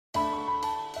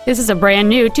This is a brand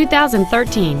new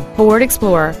 2013 Ford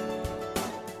Explorer.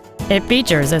 It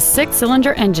features a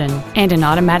 6-cylinder engine and an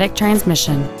automatic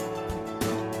transmission.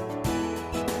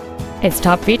 Its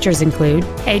top features include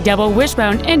a double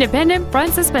wishbone independent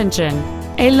front suspension,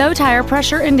 a low tire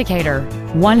pressure indicator,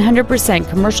 100%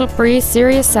 commercial-free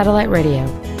Sirius satellite radio,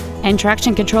 and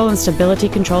traction control and stability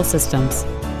control systems.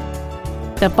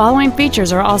 The following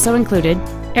features are also included: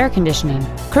 air conditioning,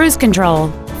 cruise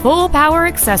control, full power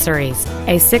accessories,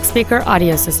 a 6-speaker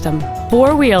audio system,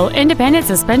 4-wheel independent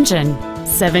suspension,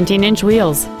 17-inch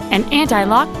wheels, an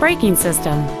anti-lock braking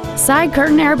system, side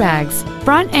curtain airbags,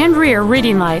 front and rear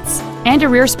reading lights, and a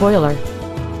rear spoiler.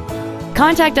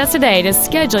 Contact us today to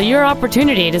schedule your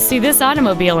opportunity to see this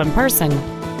automobile in person.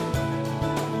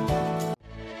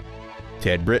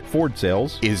 Ted Britt Ford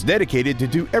Sales is dedicated to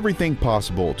do everything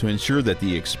possible to ensure that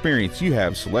the experience you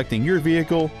have selecting your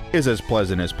vehicle is as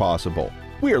pleasant as possible.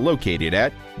 We are located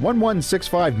at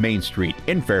 1165 Main Street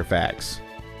in Fairfax.